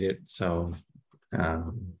excited to read it. So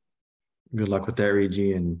good luck with that,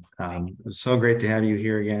 Regi. And it's so great to have you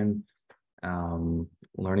here again,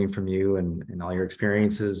 learning from you and all your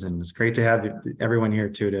experiences. And it's great to have everyone here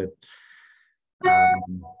too, to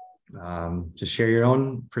just share your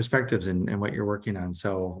own perspectives and what you're working on.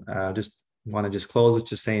 So just want to close with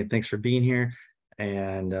just saying thanks for being here,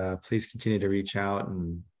 and please continue to reach out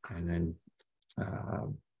and then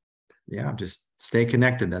yeah, just stay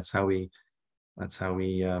connected. That's how we're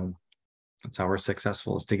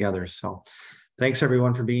successful, is together. So thanks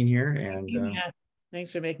everyone for being here, and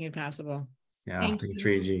thanks for making it possible. Yeah, thanks,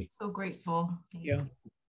 Regi. So grateful. Thank you.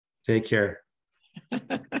 Take care.